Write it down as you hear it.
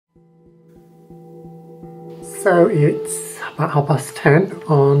So it's about 10:30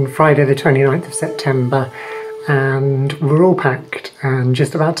 on Friday the 29th of September, and we're all packed and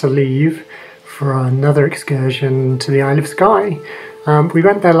just about to leave for another excursion to the Isle of Skye. We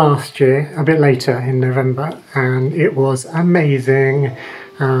went there last year, a bit later in November, and it was amazing.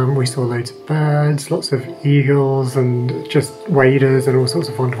 We saw loads of birds, lots of eagles and just waders and all sorts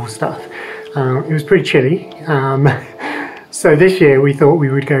of wonderful stuff. It was pretty chilly. So this year we thought we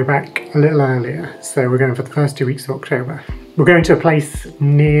would go back a little earlier, so we're going for the first 2 weeks of October. We're going to a place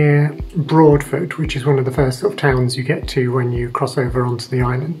near Broadford, which is one of the first sort of towns you get to when you cross over onto the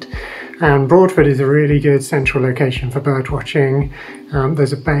island. And Broadford is a really good central location for bird watching.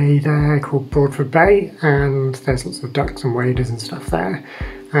 There's a bay there called Broadford Bay, and there's lots of ducks and waders and stuff there.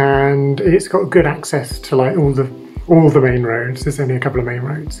 And it's got good access to like all the main roads. There's only a couple of main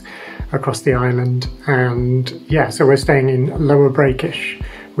roads across the island, and yeah, so we're staying in Lower Breakish,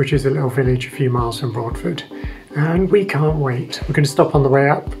 which is a little village a few miles from Broadford, and we can't wait. We're going to stop on the way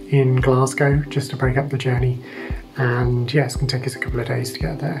up in Glasgow just to break up the journey, and yeah, it's going to take us a couple of days to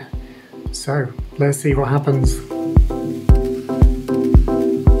get there. So let's see what happens.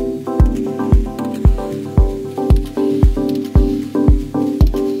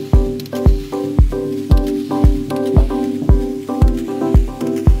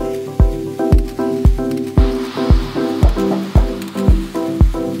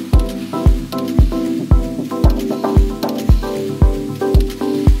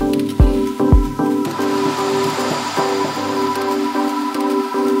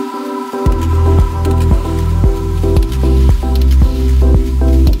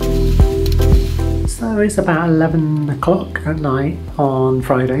 It's about 11 o'clock at night on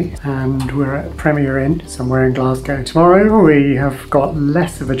Friday, and we're at Premier Inn somewhere in Glasgow. Tomorrow we have got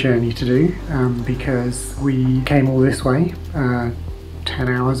less of a journey to do because we came all this way, 10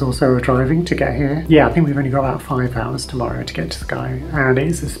 hours or so of driving to get here. Yeah, I think we've only got about 5 hours tomorrow to get to Skye, and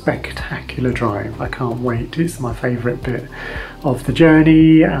it's a spectacular drive. I can't wait. It's my favourite bit of the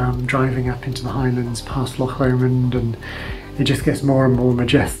journey, driving up into the Highlands past Loch Lomond, and it just gets more and more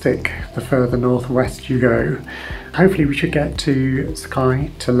majestic the further northwest you go. Hopefully we should get to Skye,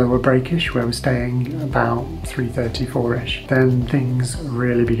 to Lower Breakish, where we're staying about 3:30, 4ish. Then things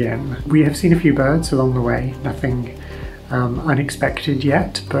really begin. We have seen a few birds along the way, nothing unexpected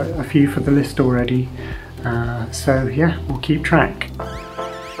yet, but a few for the list already. So yeah, we'll keep track.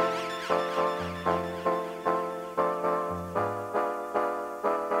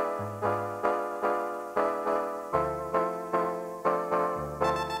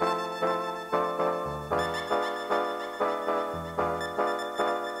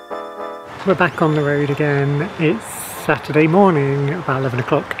 We're back on the road again. It's Saturday morning, about 11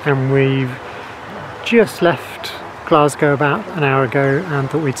 o'clock, and we've just left Glasgow about an hour ago and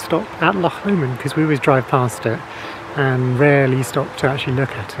thought we'd stop at Loch Lomond because we always drive past it and rarely stop to actually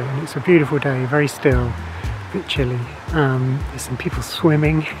look at it. And it's a beautiful day, very still, a bit chilly. There's some people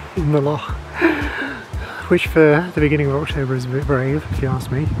swimming in the loch, which for the beginning of October is a bit brave, if you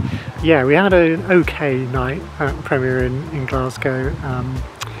ask me. Yeah, we had an okay night at Premier Inn in Glasgow.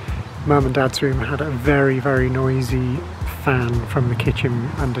 Mum and Dad's room had a very, very noisy fan from the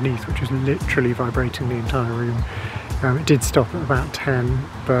kitchen underneath, which was literally vibrating the entire room. It did stop at about 10,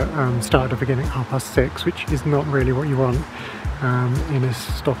 but started up again at 6:30, which is not really what you want in a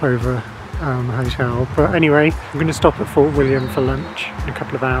stopover hotel. But anyway, I'm going to stop at Fort William for lunch in a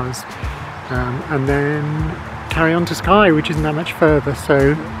couple of hours, and then carry on to Skye, which isn't that much further.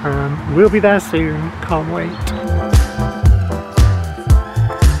 So we'll be there soon, can't wait.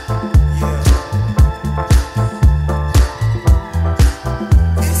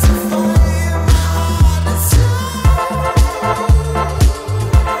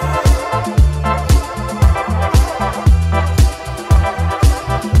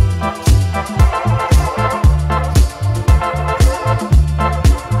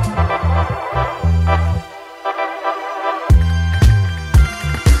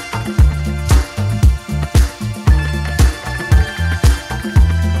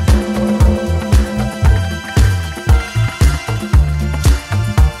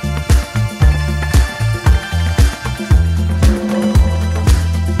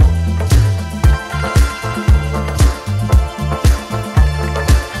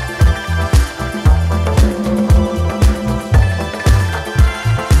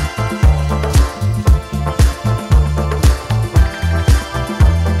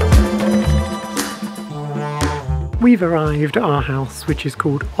 We've arrived at our house, which is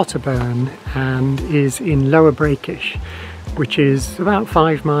called Otterburn and is in Lower Breakish, which is about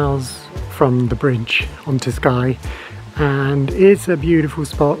 5 miles from the bridge onto Skye, and it's a beautiful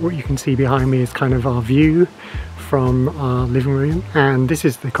spot. What you can see behind me is kind of our view from our living room, and this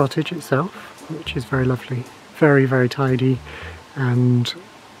is the cottage itself, which is very lovely, very, very tidy and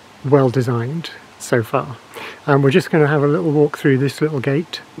well designed so far. We're just going to have a little walk through this little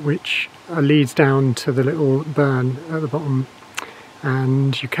gate which leads down to the little burn at the bottom,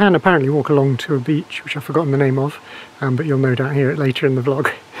 and you can apparently walk along to a beach which I've forgotten the name of, but you'll no doubt hear it later in the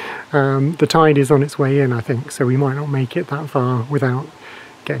vlog. The tide is on its way in, I think, so we might not make it that far without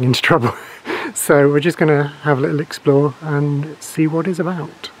getting into trouble. So we're just going to have a little explore and see what it's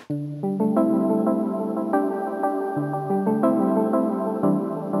about.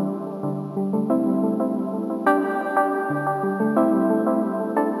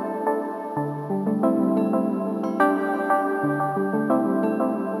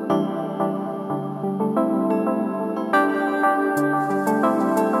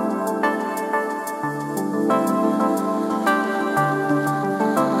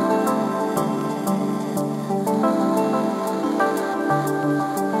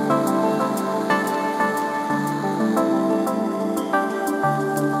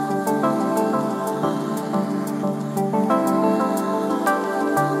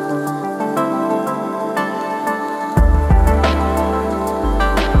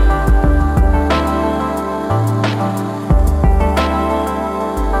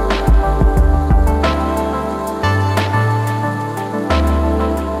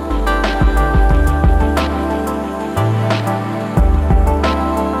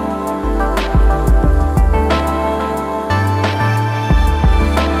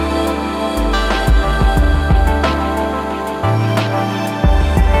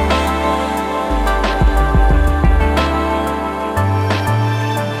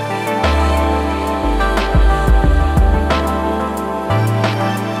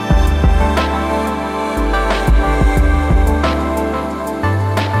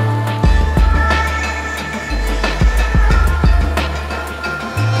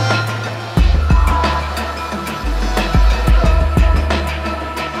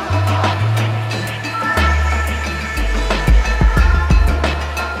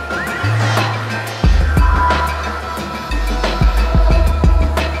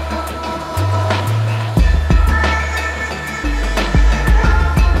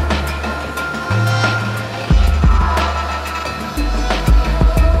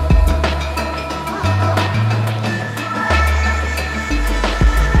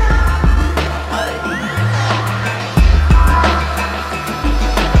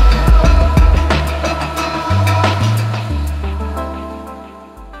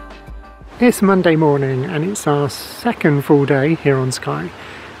 It's Monday morning and it's our second full day here on Skye.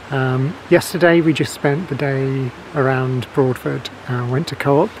 Yesterday we just spent the day around Broadford, went to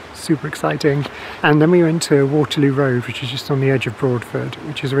Co-op, super exciting, and then we went to Waterloo Road, which is just on the edge of Broadford,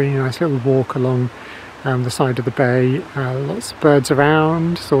 which is a really nice little walk along the side of the bay. Lots of birds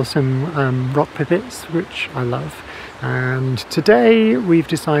around, saw some rock pipits, which I love, and today we've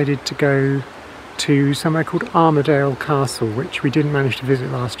decided to go to somewhere called Armadale Castle, which we didn't manage to visit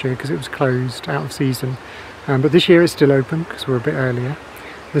last year because it was closed out of season, but this year it's still open because we're a bit earlier.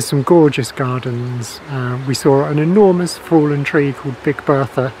 There's some gorgeous gardens. We saw an enormous fallen tree called Big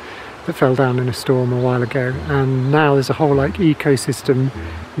Bertha that fell down in a storm a while ago, and now there's a whole ecosystem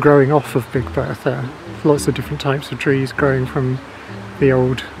growing off of Big Bertha. Lots of different types of trees growing from the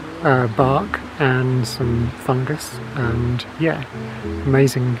old bark and some fungus, and yeah,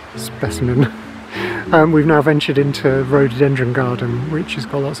 amazing specimen. We've now ventured into Rhododendron Garden, which has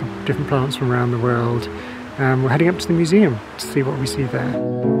got lots of different plants from around the world. We're heading up to the museum to see what we see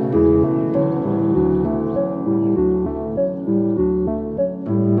there.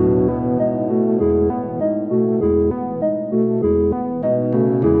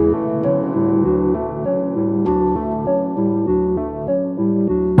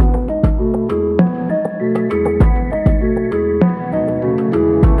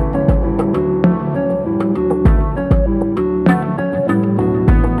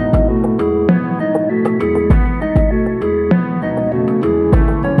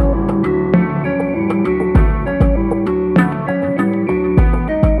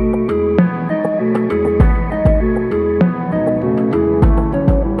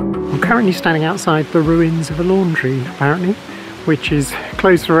 Currently standing outside the ruins of a laundry, apparently, which is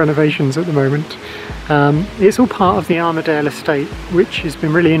closed for renovations at the moment. It's all part of the Armadale estate, which has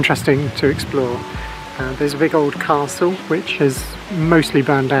been really interesting to explore. There's a big old castle which has mostly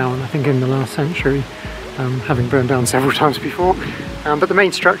burned down, I think, in the last century, having burned down several times before, but the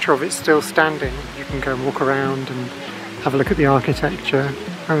main structure of it's still standing. You can go and walk around and have a look at the architecture,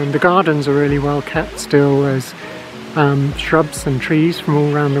 and the gardens are really well kept still. There's Shrubs and trees from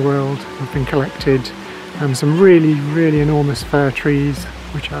all around the world have been collected. Some really enormous fir trees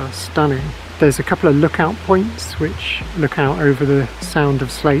which are stunning. There's a couple of lookout points which look out over the Sound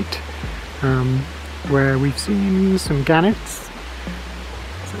of Slate, where we've seen some gannets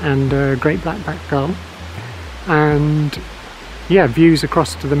and a great black-backed gull, and yeah, views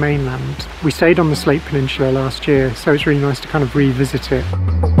across to the mainland. We stayed on the Slate Peninsula last year, so it's really nice to kind of revisit it.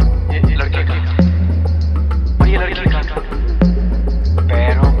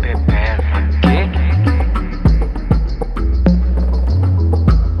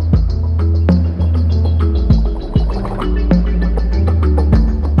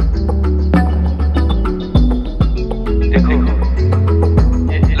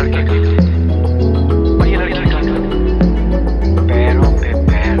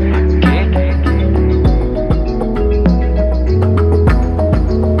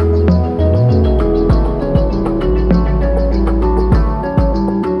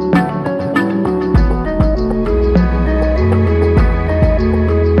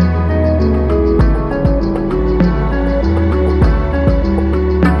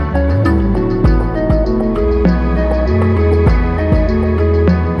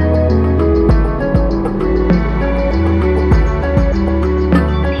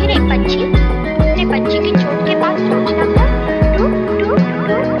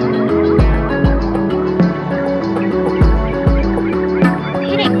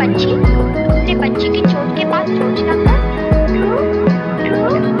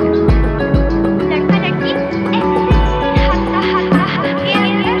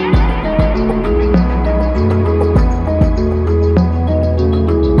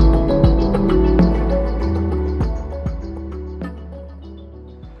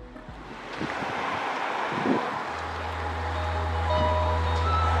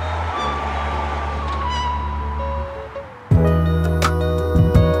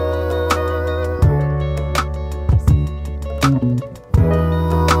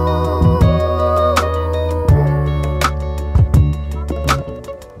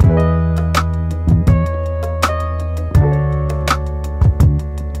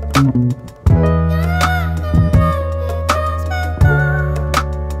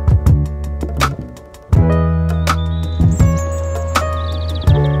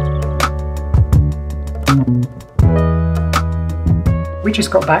 We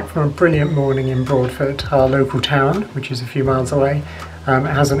just got back from a brilliant morning in Broadford, our local town, which is a few miles away. It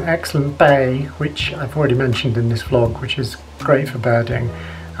has an excellent bay, which I've already mentioned in this vlog, which is great for birding.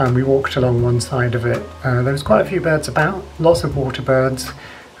 We walked along one side of it. There was quite a few birds about, lots of water birds,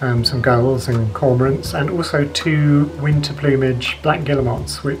 some gulls and cormorants, and also 2 winter plumage black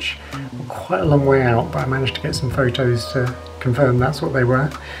guillemots, which were quite a long way out, but I managed to get some photos to confirm that's what they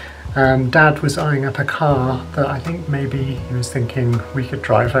were. Dad was eyeing up a car that I think maybe he was thinking we could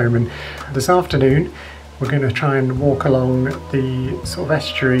drive home, and this afternoon we're going to try and walk along the sort of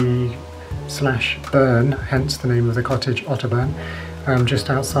estuary / burn, hence the name of the cottage, Otterburn, just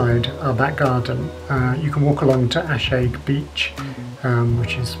outside our back garden. You can walk along to Ashegg Beach,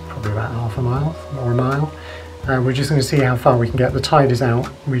 which is probably about half a mile or a mile. We're just going to see how far we can get. The tide is out,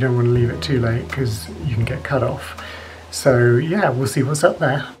 we don't want to leave it too late because you can get cut off. So yeah, we'll see what's up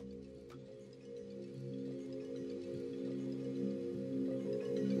there.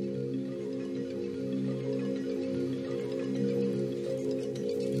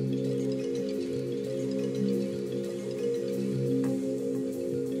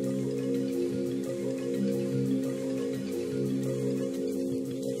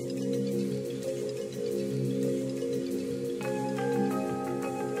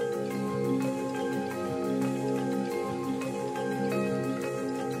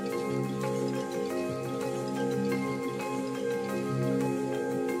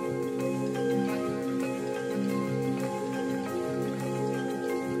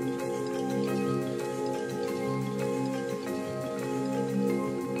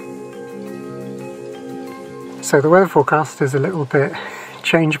 So the weather forecast is a little bit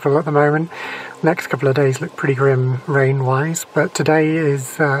changeable at the moment. Next couple of days look pretty grim rain-wise, but today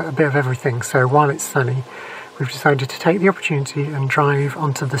is a bit of everything. So while it's sunny, we've decided to take the opportunity and drive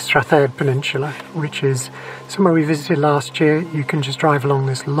onto the Strathaird Peninsula, which is somewhere we visited last year. You can just drive along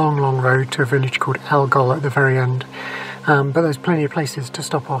this long road to a village called Algol at the very end, but there's plenty of places to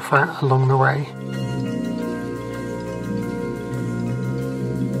stop off at along the way.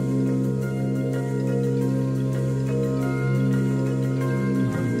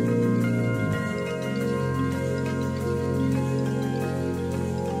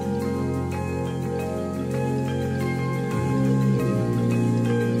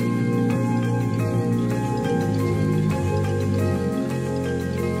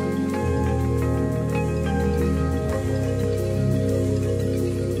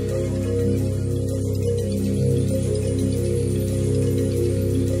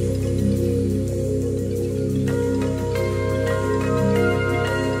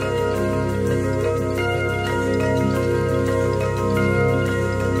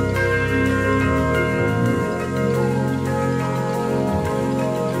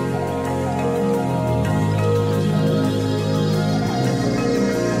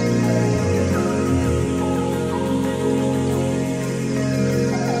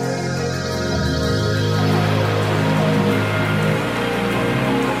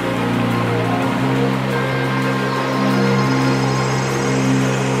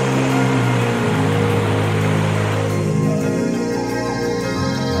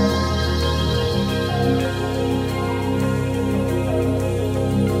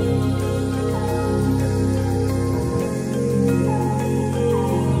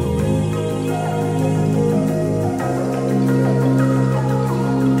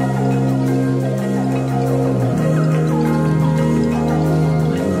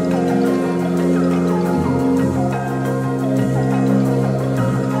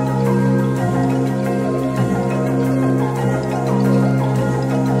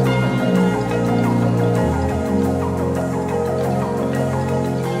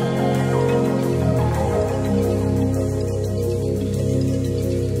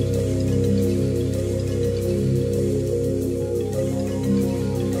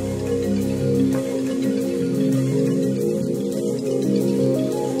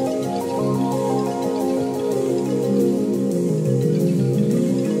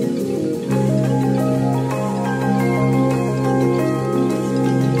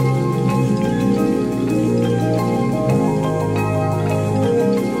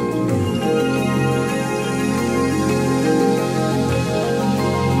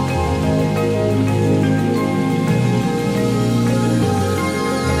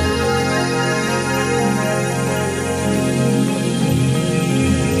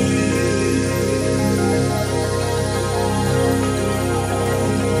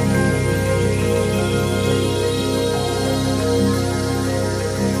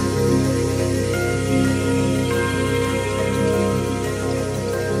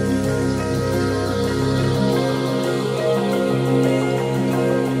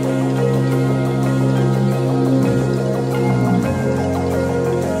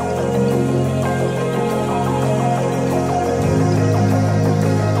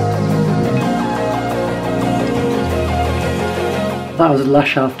 that was a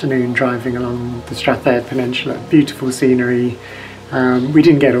lush afternoon driving along the Strathclyde Peninsula. Beautiful scenery. We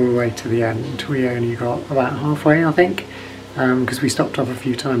didn't get all the way to the end. We only got about halfway, I think, because we stopped off a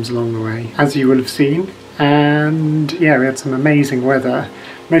few times along the way, as you will have seen. And yeah, we had some amazing weather,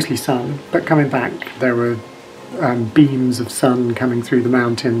 mostly sun, but coming back there were beams of sun coming through the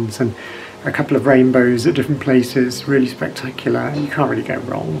mountains and a couple of rainbows at different places, really spectacular. You can't really go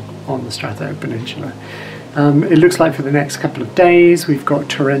wrong on the Strathclyde Peninsula. It looks like for the next couple of days we've got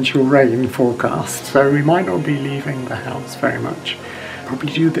torrential rain forecast, so we might not be leaving the house very much.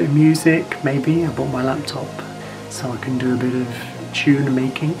 Probably do a bit of music, maybe. I bought my laptop so I can do a bit of tune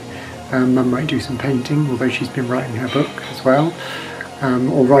making. Mum might do some painting, although she's been writing her book as well.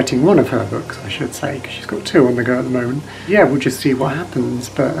 Or writing one of her books, I should say, because she's got 2 on the go at the moment. Yeah, we'll just see what happens,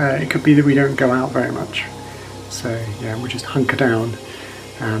 but it could be that we don't go out very much. So yeah, we'll just hunker down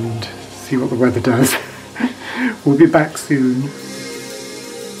and see what the weather does. We'll be back soon.